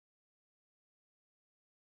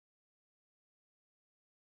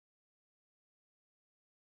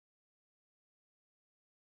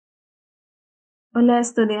Hola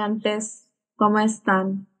estudiantes, ¿cómo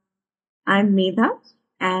están? I'm Medha,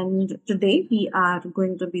 and today we are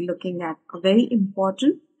going to be looking at a very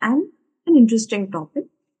important and an interesting topic,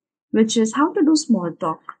 which is how to do small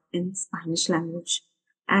talk in Spanish language.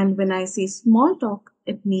 And when I say small talk,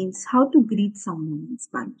 it means how to greet someone in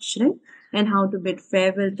Spanish, right? And how to bid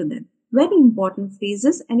farewell to them. Very important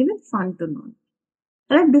phrases and even fun to learn.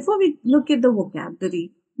 Right, before we look at the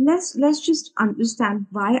vocabulary, let's just understand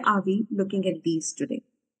why are we looking at these today.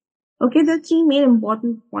 Okay, there are three main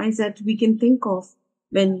important points that we can think of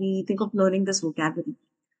when we think of learning this vocabulary.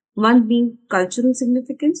 One being cultural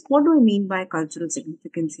significance. What do I mean by cultural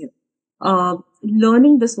significance here?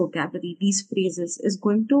 Learning this vocabulary, these phrases, is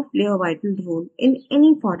going to play a vital role in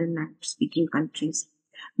any foreign language speaking countries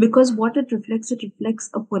because what it reflects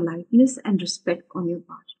a politeness and respect on your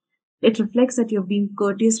part. It reflects that you're being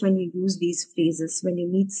courteous when you use these phrases, when you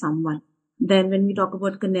meet someone. Then, when we talk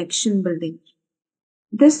about connection building,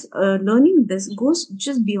 this learning this goes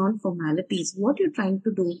just beyond formalities. What you're trying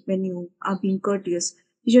to do when you are being courteous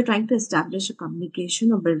is you're trying to establish a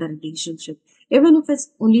communication or build a relationship, even if it's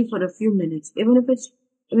only for a few minutes, even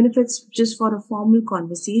if it's just for a formal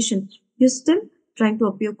conversation. You're still trying to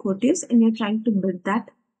appear courteous and you're trying to build that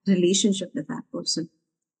relationship with that person.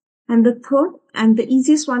 And the third and the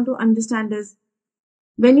easiest one to understand is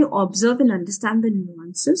when you observe and understand the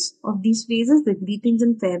nuances of these phrases, the greetings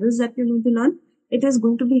and farewells that you're going to learn, it is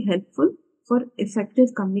going to be helpful for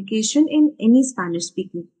effective communication in any Spanish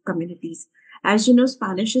speaking communities. As you know,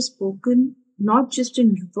 Spanish is spoken not just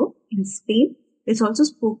in Europe, in Spain, it's also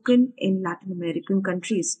spoken in Latin American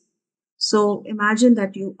countries. So imagine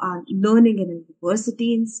that you are learning in a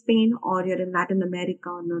university in Spain or you're in Latin America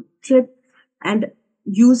on a trip and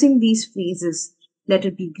using these phrases, let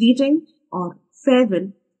it be greeting or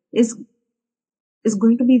farewell, is is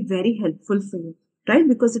going to be very helpful for you, right?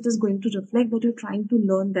 Because it is going to reflect that you're trying to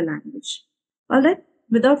learn the language. All right.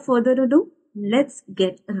 Without further ado, let's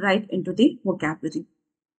get right into the vocabulary.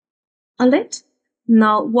 All right.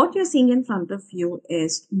 Now, what you're seeing in front of you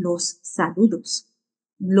is los saludos.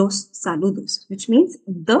 Los saludos, which means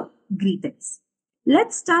the greetings.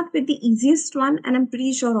 Let's start with the easiest one, and I'm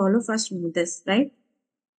pretty sure all of us know this, right?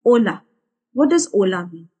 Hola. What does hola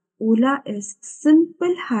mean? Hola is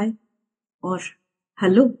simple hi or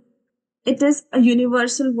hello. It is a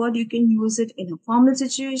universal word. You can use it in a formal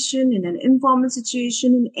situation, in an informal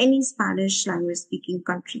situation, in any Spanish language speaking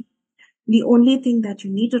country. The only thing that you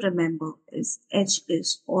need to remember is H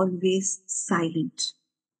is always silent.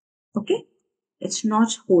 Okay? It's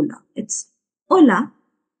not hola. It's hola,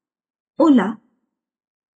 hola.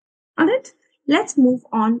 Alright? Let's move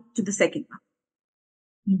on to the second one.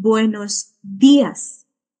 Buenos días.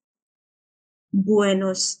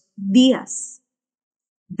 Buenos días.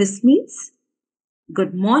 This means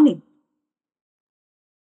good morning.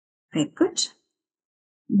 Very good.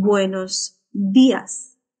 Buenos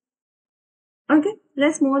días. Okay,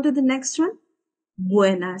 let's move on to the next one.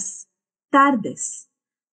 Buenas tardes.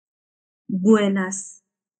 Buenas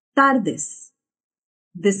tardes.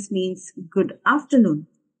 This means good afternoon.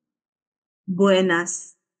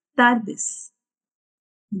 Buenas tardes.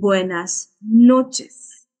 Buenas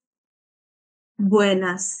noches.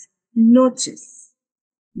 Buenas noches.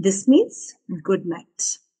 This means good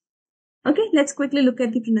night. Okay, let's quickly look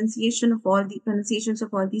at the pronunciations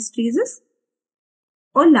of all these phrases.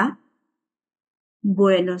 Hola.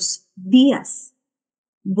 Buenos días.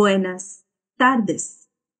 Buenas tardes.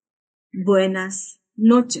 Buenas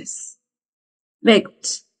noches. Very good.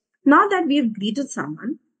 Now that we have greeted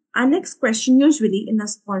someone, our next question usually in a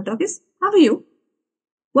small talk is, how are you?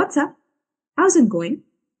 What's up? How's it going?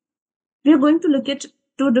 We are going to look at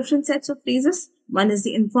two different sets of phrases. One is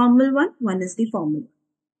the informal one is the formal.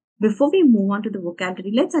 Before we move on to the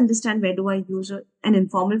vocabulary, let's understand where do I use an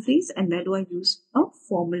informal phrase and where do I use a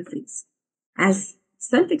formal phrase. As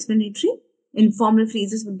self-explanatory, informal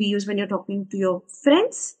phrases would be used when you're talking to your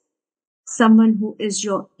friends, someone who is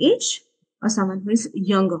your age, or someone who is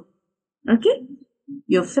younger. Okay?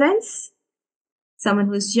 Your friends, someone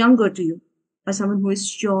who is younger to you, or someone who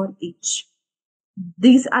is your age.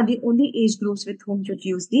 These are the only age groups with whom you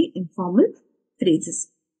use the informal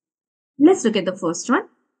phrases. Let's look at the first one.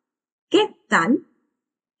 ¿Qué tal?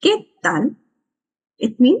 ¿Qué tal?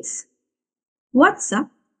 It means, what's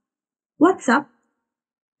up? What's up?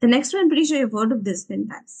 The next one, I'm pretty sure you've heard of this many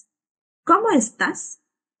times. ¿Cómo estás?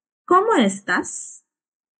 ¿Cómo estás?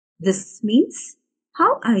 This means,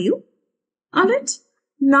 how are you? Alright.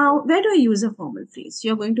 Now, where do I use a formal phrase?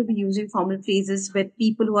 You're going to be using formal phrases with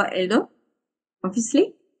people who are elder,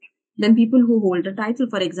 obviously. Then people who hold a title,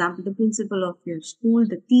 for example, the principal of your school,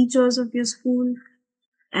 the teachers of your school,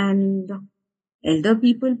 and Elder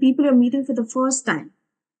people, people you're meeting for the first time,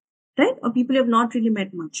 right? Or people you have not really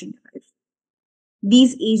met much in your life.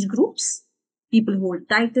 These age groups, people hold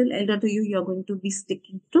title, elder to you, you're going to be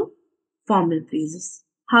sticking to formal phrases.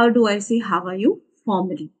 How do I say how are you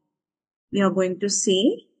formally? We are going to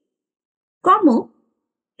say ¿Cómo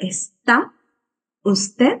está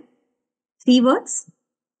usted? 3 words.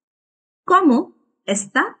 ¿Cómo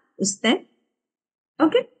está usted?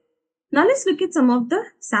 Okay. Now let's look at some of the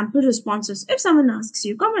sample responses. If someone asks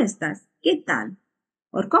you, ¿Cómo estás? ¿Qué tal?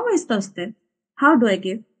 Or ¿Cómo está usted? How do I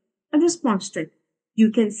give a response to it? You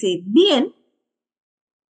can say bien.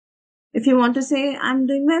 If you want to say I'm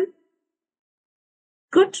doing well,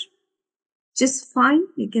 good, just fine,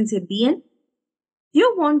 you can say bien.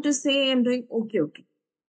 You want to say I'm doing okay.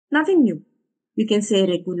 Nothing new. You can say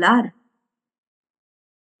regular.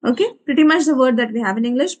 Okay, pretty much the word that we have in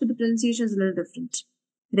English, but the pronunciation is a little different.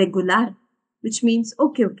 Regular, which means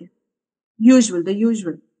okay. Usual, the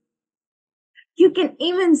usual. You can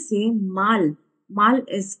even say mal. Mal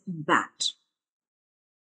is bad.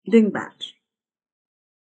 Doing bad.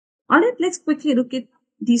 Alright, let's quickly look at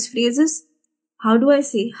these phrases. How do I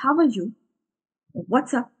say how are you?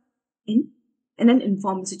 What's up in an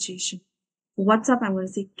informal situation? For what's up, I'm going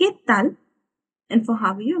to say ¿Qué tal? And for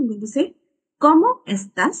how are you, I'm going to say ¿Cómo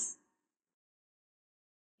estás?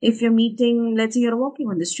 If you're meeting, let's say you're walking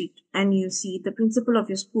on the street and you see the principal of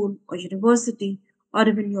your school or university or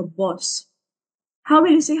even your boss, how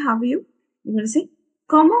will you say how are you? You're going to say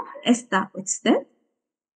 ¿Cómo está usted?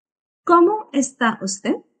 ¿Cómo está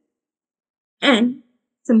usted? And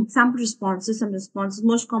some sample responses, some responses,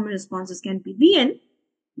 most common responses can be bien,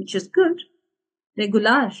 which is good,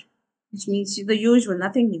 regular, which means the usual,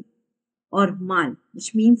 nothing new, or mal,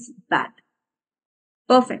 which means bad.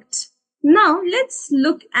 Perfect. Now let's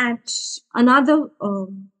look at another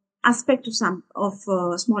aspect of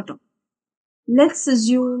small talk. Let's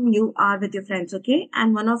assume you are with your friends, okay,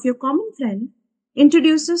 and one of your common friend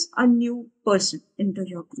introduces a new person into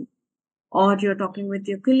your group, or you're talking with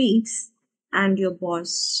your colleagues and your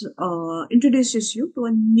boss introduces you to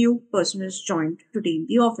a new person who's joined today in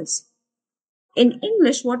the office. In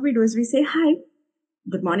English, what we do is we say hi,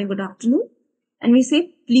 good morning, good afternoon, and we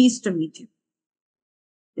say pleased to meet you.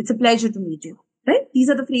 It's a pleasure to meet you, right? These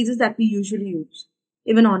are the phrases that we usually use,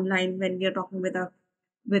 even online when we are talking with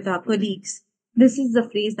our colleagues. This is the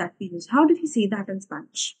phrase that we use. How do we say that in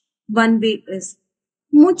Spanish? One way is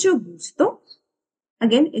mucho gusto.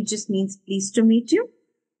 Again, it just means pleased to meet you.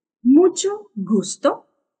 Mucho gusto.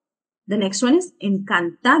 The next one is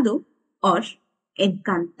encantado or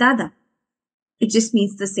encantada. It just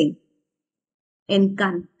means the same.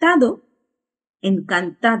 Encantado,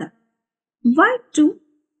 encantada. Why two?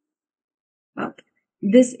 Okay.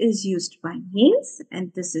 This is used by males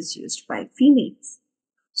and this is used by females.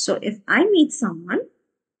 So if I meet someone,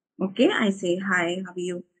 okay, I say, hi, how are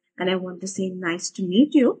you? And I want to say, nice to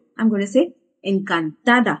meet you. I'm going to say,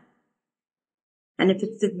 encantada. And if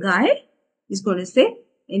it's a guy, he's going to say,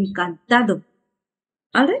 encantado.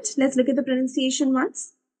 Alright, let's look at the pronunciation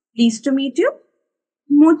once. Pleased to meet you.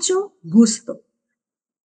 Mucho gusto.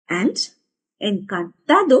 And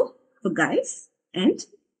encantado for guys and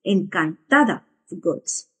encantada for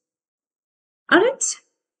girls. Alright,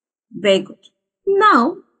 very good.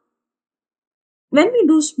 Now, when we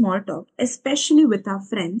do small talk, especially with our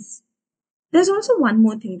friends, there's also one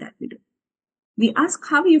more thing that we do. We ask,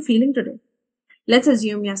 how are you feeling today? Let's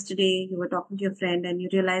assume yesterday you were talking to your friend and you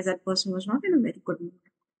realize that person was not in a very good mood.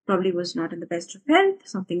 Probably was not in the best of health.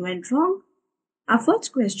 Something went wrong. Our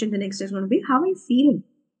first question the next day is going to be, how are you feeling?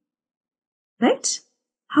 Right?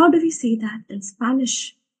 How do we say that in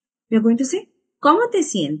Spanish? We are going to say, ¿Cómo te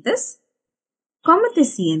sientes? ¿Cómo te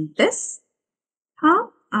sientes? How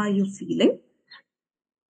are you feeling?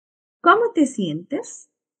 ¿Cómo te sientes?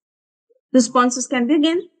 Responses can be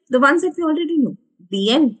again the ones that we already know.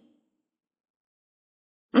 Bien.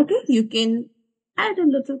 Okay, you can add a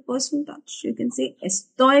little personal touch. You can say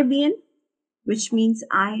estoy bien, which means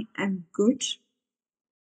I am good.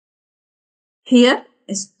 Here,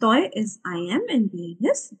 estoy is I am and bien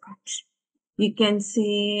is good. You can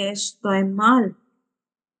say estoy mal.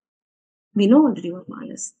 We know already what mal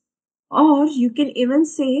is. Or you can even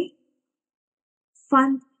say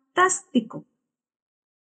fantástico,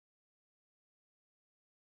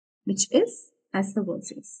 which is as the word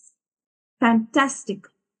says. Fantastic.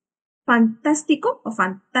 Fantástico or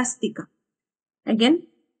fantástica. Again,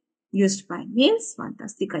 used by males,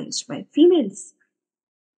 fantástica used by females.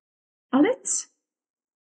 Alright?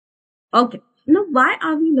 Okay. Now, why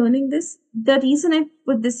are we learning this? The reason I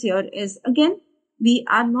put this here is, again, we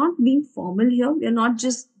are not being formal here. We are not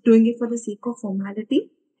just doing it for the sake of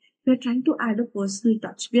formality. We are trying to add a personal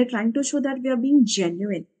touch. We are trying to show that we are being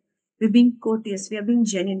genuine. We're being courteous. We are being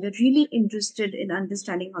genuine. We're really interested in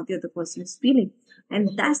understanding how the other person is feeling.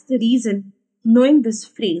 And that's the reason knowing this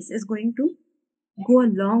phrase is going to go a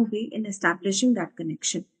long way in establishing that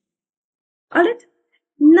connection. All right.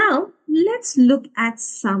 Now, let's look at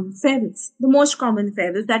some farewells. The most common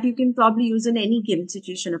farewells that you can probably use in any given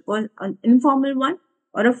situation, an informal one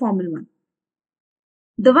or a formal one.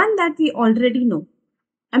 The one that we already know.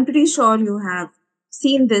 I'm pretty sure you have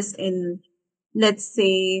seen this in, let's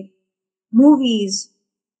say, movies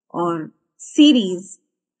or series.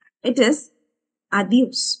 It is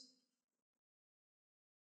adios,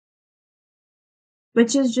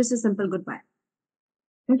 which is just a simple goodbye.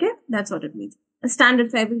 Okay, that's what it means. A standard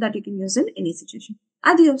farewell that you can use in any situation.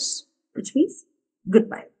 Adios, which means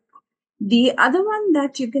goodbye. The other one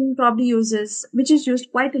that you can probably use is, which is used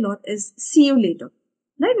quite a lot, is see you later.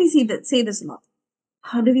 Right? We see that say this a lot.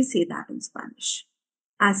 How do we say that in Spanish?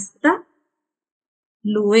 Hasta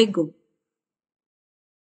luego,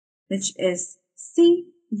 which is see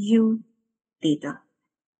you later.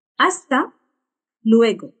 Hasta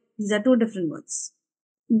luego. These are two different words.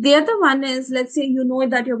 The other one is, let's say you know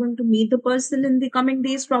that you're going to meet the person in the coming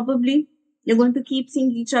days, probably. You're going to keep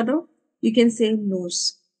seeing each other. You can say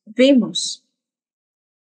nos vemos.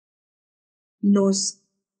 Nos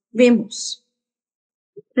vemos.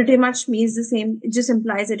 Pretty much means the same. It just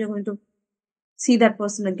implies that you're going to see that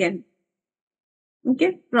person again.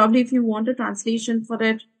 Okay? Probably if you want a translation for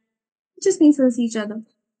it, it just means we'll see each other.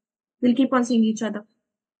 We'll keep on seeing each other.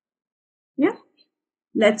 Yeah?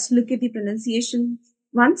 Let's look at the pronunciation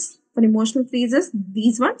once for emotional phrases.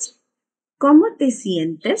 These ones. ¿Cómo te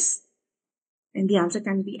sientes? And the answer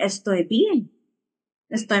can be estoy bien.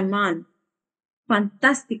 Estoy mal.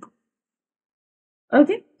 Fantástico.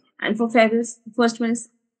 Okay? And for farewells, the first one is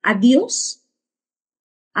adiós,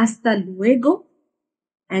 hasta luego,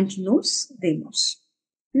 and nos vemos.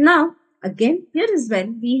 Now, again, here as well,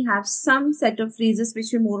 we have some set of phrases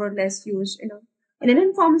which we more or less use in an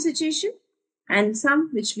informal situation and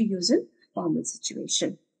some which we use in formal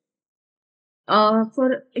situation.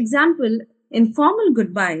 For example, in formal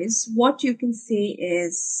goodbyes, what you can say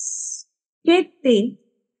is que te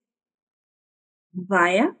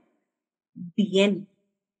vaya bien,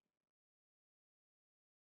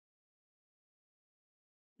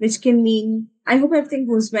 which can mean I hope everything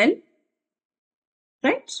goes well,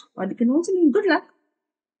 right? Or it can also mean good luck.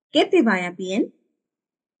 Que te vaya bien.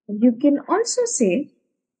 You can also say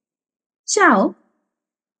ciao.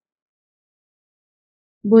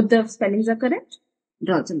 Both the spellings are correct. It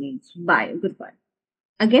also means bye, goodbye.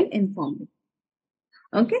 Again, informal.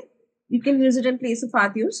 Okay? You can use it in place of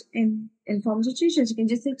adios in informal situations. You can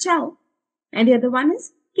just say ciao. And the other one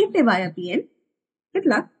is que te vaya bien. Good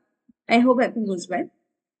luck. I hope everything goes well.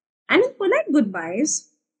 And in polite goodbyes,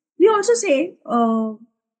 we also say,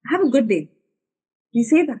 have a good day. We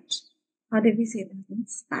say that. How did we say that in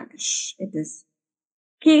Spanish? It is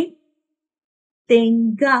que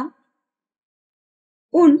tenga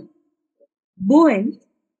un buen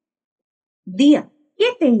día.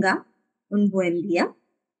 Que tenga un buen día,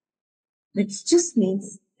 which just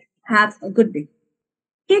means have a good day.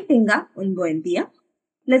 Que tenga un buen día.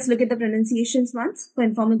 Let's look at the pronunciations once for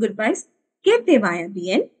informal goodbyes. Que te vaya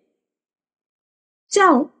bien.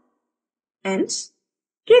 Ciao. And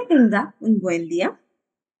que tenga un buen día.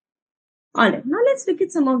 Alright, now let's look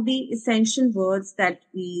at some of the essential words that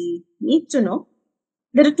we need to know.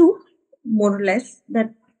 There are two, more or less,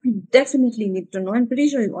 that we definitely need to know. I'm pretty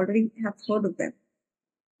sure you already have heard of them.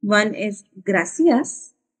 One is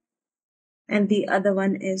gracias, and the other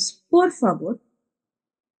one is por favor.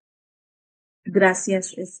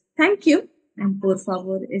 Gracias is thank you, and por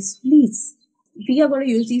favor is please. We are going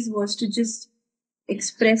to use these words to just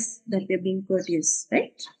express that we're being courteous,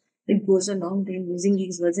 right? It goes a long way using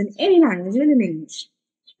these words in any language, even in English.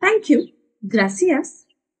 Thank you, gracias,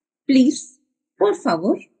 please, por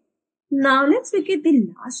favor. Now let's look at the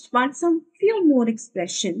last one, some few more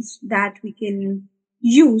expressions that we can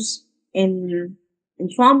use in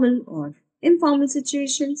informal or informal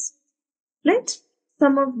situations, right?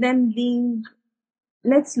 Some of them being,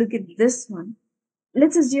 let's look at this one.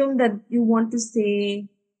 Let's assume that you want to say,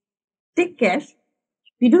 take care.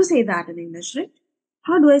 We do say that in English, right?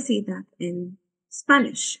 How do I say that in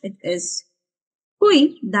Spanish? It is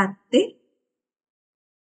cuídate.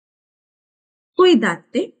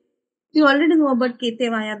 Cuídate. We already know about que te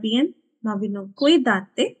vaya bien. Now we know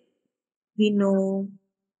cuídate. We know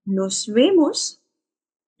nos vemos.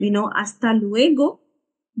 We know hasta luego.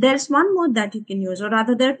 There's one more that you can use, or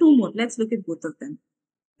rather there are two more. Let's look at both of them.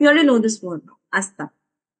 We already know this word, hasta.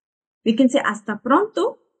 We can say hasta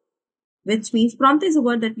pronto, which means pronto is a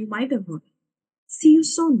word that you might have heard. See you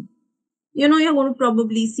soon. You know, you're going to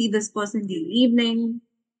probably see this person in the evening,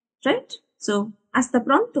 right? So, hasta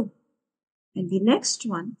pronto. And the next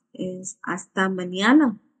one is hasta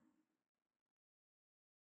mañana.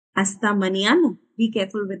 Hasta mañana. Be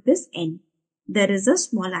careful with this N. There is a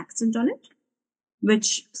small accent on it,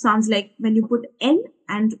 which sounds like when you put N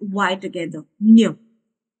and Y together. Near.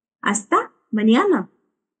 Hasta mañana.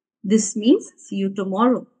 This means see you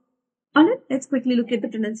tomorrow. Alright, let's quickly look at the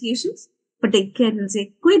pronunciations. But take care, we'll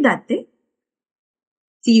say cuídate.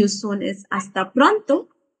 See you soon is hasta pronto.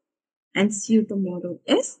 And see you tomorrow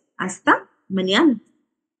is hasta mañana.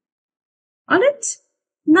 Alright,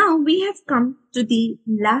 now we have come to the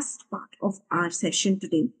last part of our session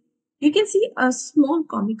today. You can see a small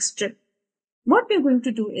comic strip. What we're going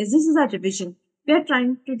to do is, this is our revision. We are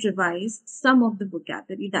trying to revise some of the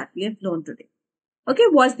vocabulary that we have learned today. Okay,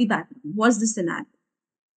 what's the background? What's the scenario?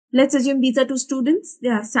 Let's assume these are two students. They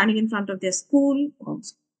are standing in front of their school, or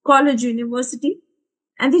college, university,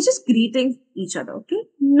 and they're just greeting each other. Okay,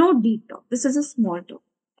 no deep talk. This is a small talk.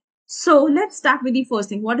 So let's start with the first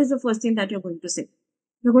thing. What is the first thing that you're going to say?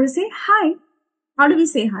 You're going to say hi. How do we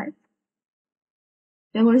say hi?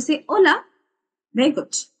 We're going to say hola. Very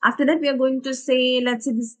good. After that, we are going to say, let's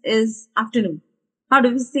say this is afternoon. How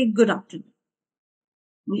do we say good afternoon?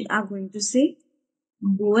 We are going to say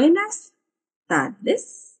buenas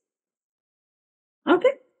tardes.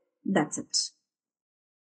 Okay, that's it.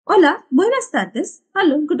 Hola, buenas tardes.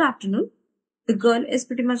 Hello, good afternoon. The girl is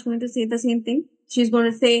pretty much going to say the same thing. She's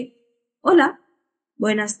going to say, hola,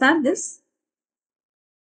 buenas tardes.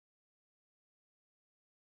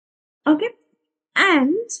 Okay,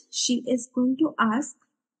 and she is going to ask,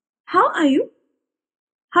 how are you?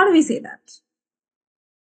 How do we say that?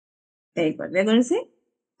 Very good. We're going to say,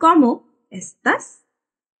 ¿Cómo estás?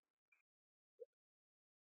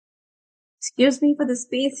 Excuse me for the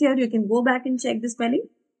space here. You can go back and check the spelling.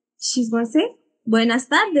 She's going to say, buenas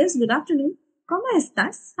tardes, good afternoon. ¿Cómo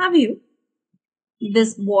estás? How are you?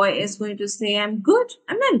 This boy is going to say, I'm good,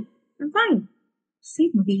 I'm well, I'm fine.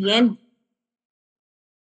 See, bien.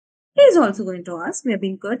 He is also going to ask, we are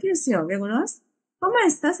being courteous here. We're going to ask, ¿Cómo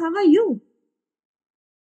estás? How are you?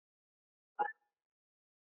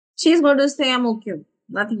 She's going to say, I'm okay.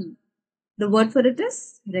 Nothing. The word for it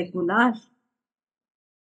is regular.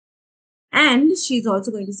 And she's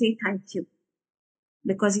also going to say thank you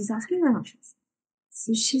because he's asking her options.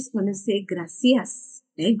 So she's going to say gracias.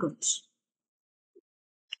 Very good.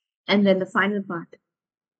 And then the final part.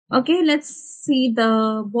 Okay, let's see.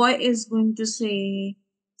 The boy is going to say,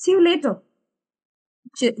 see you later.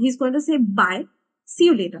 He's going to say bye. See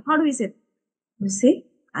you later. How do we say it? We say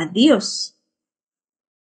adios.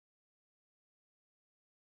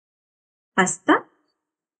 Hasta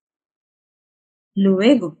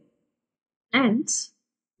luego. And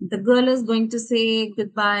the girl is going to say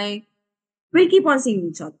goodbye. We'll keep on seeing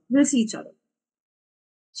each other. We'll see each other.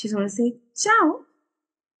 She's going to say ciao.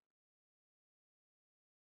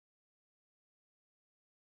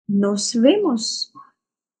 Nos vemos.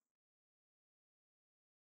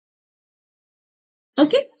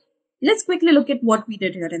 Okay. Let's quickly look at what we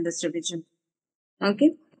did here in this revision.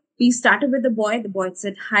 Okay. We started with the boy. The boy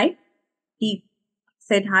said hi. He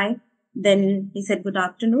said hi. Then he said good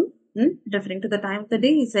afternoon. Referring to the time of the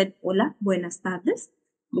day, he said hola, buenas tardes.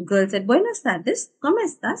 The girl said buenas tardes. ¿Cómo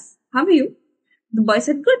estás? How are you? The boy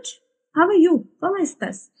said good. How are you? ¿Cómo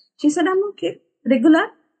estás? She said I'm okay. Regular.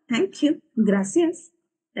 Thank you. Gracias.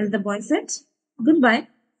 And the boy said goodbye.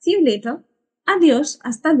 See you later. Adios.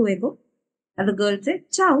 Hasta luego. And the girl said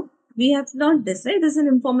ciao. We have learned this, right? This is an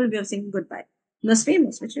informal way of saying goodbye. Nos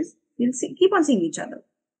vemos, which is we'll see, keep on seeing each other.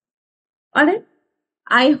 Alright.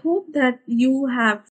 I hope that you have